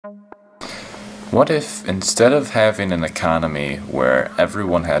What if, instead of having an economy where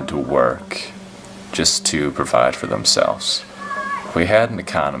everyone had to work just to provide for themselves, we had an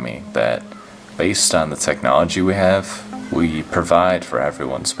economy that, based on the technology we have, we provide for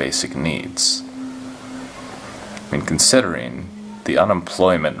everyone's basic needs? I mean, considering the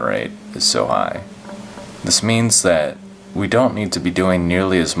unemployment rate is so high, this means that we don't need to be doing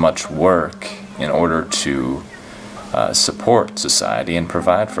nearly as much work in order to support society and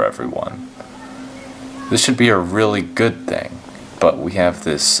provide for everyone. This should be a really good thing, but we have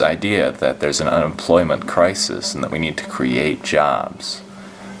this idea that there's an unemployment crisis and that we need to create jobs.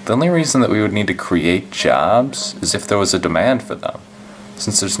 The only reason that we would need to create jobs is if there was a demand for them.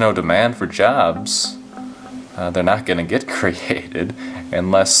 Since there's no demand for jobs, they're not going to get created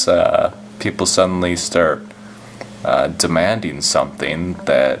unless people suddenly start demanding something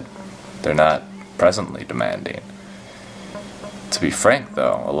that they're not presently demanding. To be frank,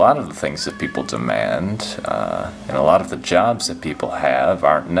 though, a lot of the things that people demand and a lot of the jobs that people have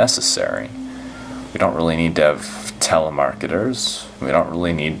aren't necessary. We don't really need to have telemarketers. We don't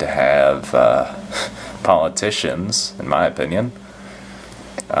really need to have politicians, in my opinion.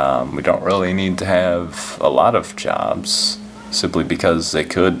 We don't really need to have a lot of jobs, simply because they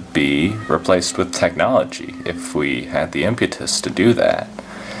could be replaced with technology if we had the impetus to do that.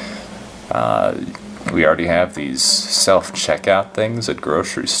 We already have these self-checkout things at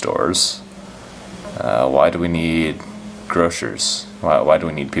grocery stores. Why do we need grocers? Why do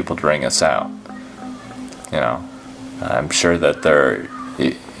we need people to ring us out? You know, I'm sure that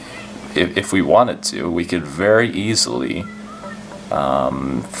if we wanted to, we could very easily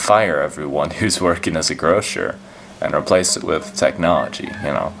fire everyone who's working as a grocer and replace it with technology.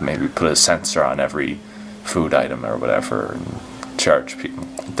 You know, maybe put a sensor on every food item or whatever and charge people.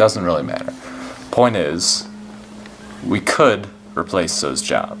 It doesn't really matter. Point is, we could replace those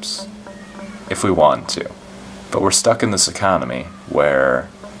jobs if we wanted to, but we're stuck in this economy where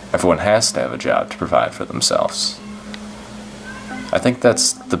everyone has to have a job to provide for themselves. I think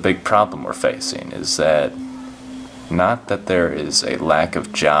that's the big problem we're facing, is that not that there is a lack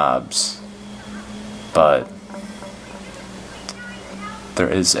of jobs, but there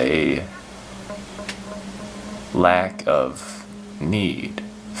is a lack of need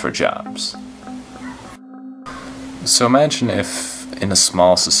for jobs. So imagine if in a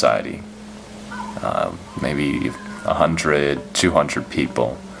small society, maybe 100, 200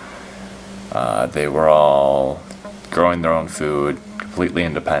 people, they were all growing their own food, completely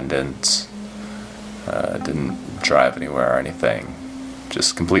independent, didn't drive anywhere or anything,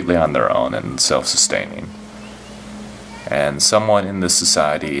 just completely on their own and self-sustaining. And someone in this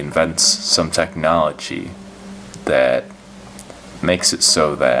society invents some technology that makes it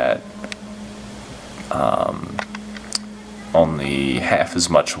so that only half as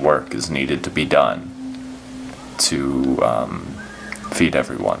much work is needed to be done to feed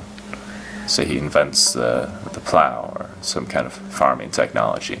everyone. Say he invents the plow or some kind of farming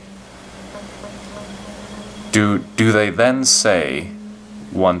technology. Do they then say,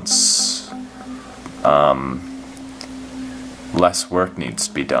 once less work needs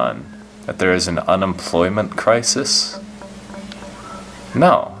to be done, that there is an unemployment crisis?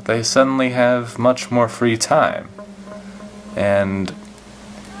 No, they suddenly have much more free time, and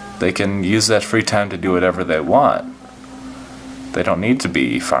they can use that free time to do whatever they want. They don't need to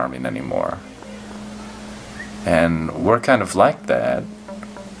be farming anymore. And we're kind of like that,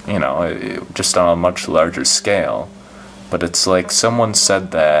 you know, just on a much larger scale. But it's like someone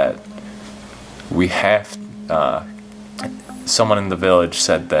said that we have, someone in the village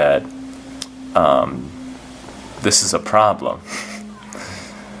said that this is a problem.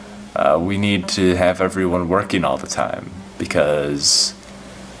 We need to have everyone working all the time, because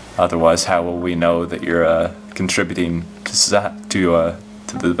otherwise how will we know that you're contributing to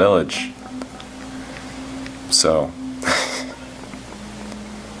the village? So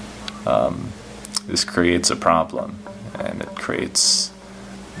this creates a problem, and it creates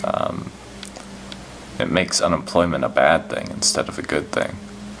it makes unemployment a bad thing instead of a good thing.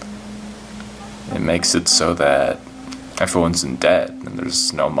 It makes it so that everyone's in debt and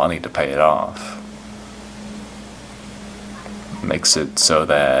there's no money to pay it off. It makes it so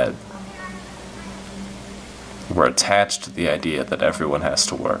that we're attached to the idea that everyone has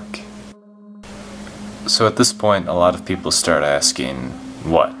to work. So at this point, a lot of people start asking,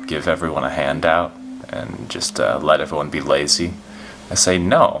 what, give everyone a handout and just let everyone be lazy? I say,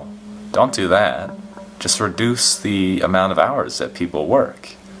 no, don't do that. Just reduce the amount of hours that people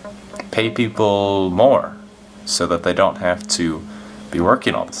work. Pay people more so that they don't have to be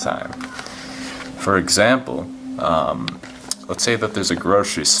working all the time. For example, let's say that there's a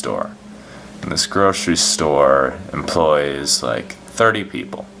grocery store, and this grocery store employs like 30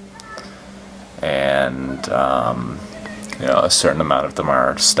 people, and a certain amount of them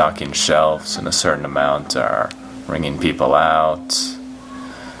are stocking shelves, and a certain amount are ringing people out.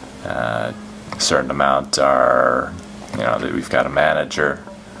 A certain amount are, that we've got a manager.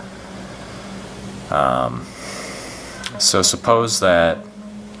 So suppose that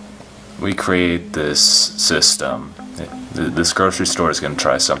we create this system. This grocery store is going to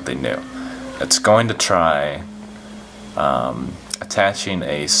try something new. It's going to try attaching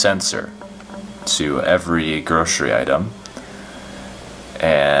a sensor to every grocery item,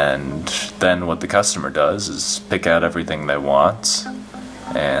 and then what the customer does is pick out everything they want,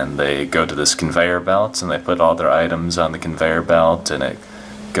 and they go to this conveyor belt and they put all their items on the conveyor belt, and it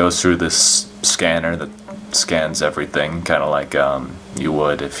goes through this scanner that scans everything, kind of like you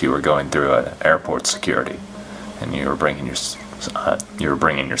would if you were going through an airport security and you were bringing your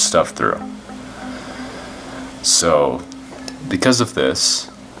stuff through. So because of this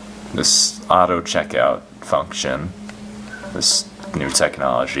auto checkout function, this new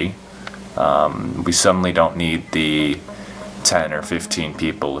technology, we suddenly don't need the 10 or 15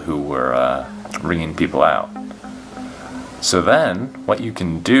 people who were ringing people out. So then what you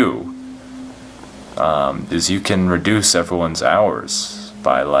can do is you can reduce everyone's hours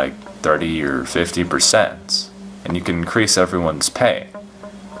by like 30 or 50%, and you can increase everyone's pay,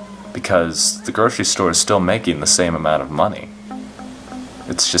 because the grocery store is still making the same amount of money.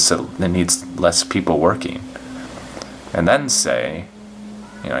 It's just that it needs less people working. And then say,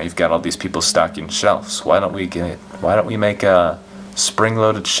 you've got all these people stocking shelves. Why don't we make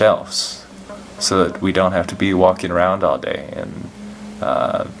spring-loaded shelves so that we don't have to be walking around all day and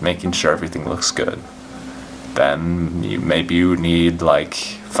making sure everything looks good? Then maybe you need like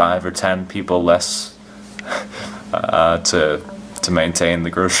 5 or 10 people less to maintain the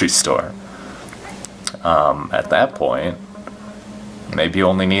grocery store. At that point, maybe you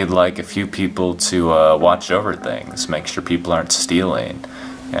only need like a few people to watch over things, make sure people aren't stealing,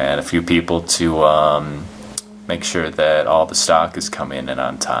 and a few people to make sure that all the stock is coming in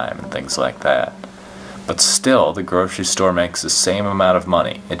on time and things like that. But still, the grocery store makes the same amount of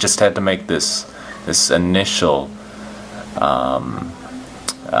money. It just had to make this initial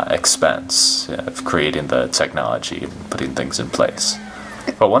expense of creating the technology and putting things in place.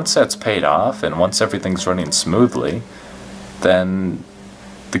 But once that's paid off, and once everything's running smoothly, then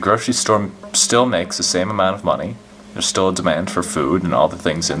the grocery store still makes the same amount of money. There's still a demand for food and all the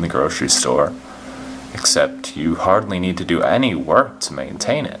things in the grocery store, except you hardly need to do any work to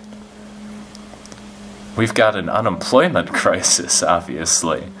maintain it. We've got an unemployment crisis,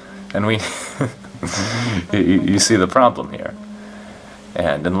 obviously, and you see the problem here.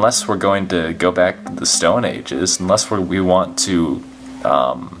 And unless we're going to go back to the Stone Ages, unless we want to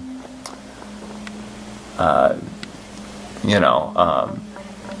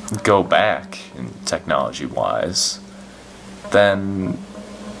go back in technology-wise, then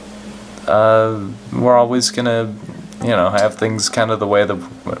we're always gonna, have things kind of the way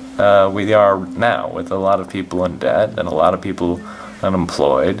that we are now, with a lot of people in debt and a lot of people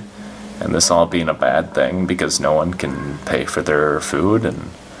unemployed, and this all being a bad thing because no one can pay for their food, and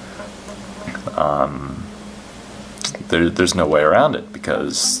there's no way around it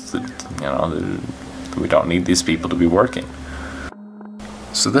because we don't need these people to be working.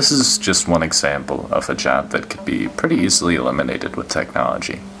 So this is just one example of a job that could be pretty easily eliminated with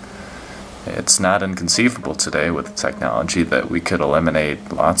technology. It's not inconceivable today with technology that we could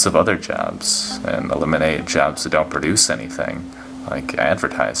eliminate lots of other jobs, and eliminate jobs that don't produce anything, like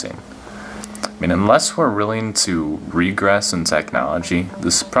advertising. I mean, unless we're willing to regress in technology,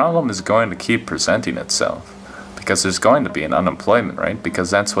 this problem is going to keep presenting itself. Because there's going to be an unemployment, right? Because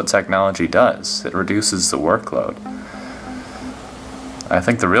that's what technology does. It reduces the workload. I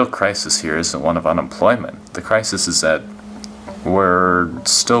think the real crisis here isn't one of unemployment. The crisis is that we're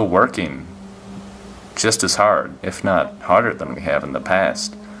still working just as hard, if not harder than we have in the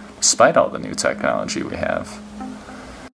past, despite all the new technology we have.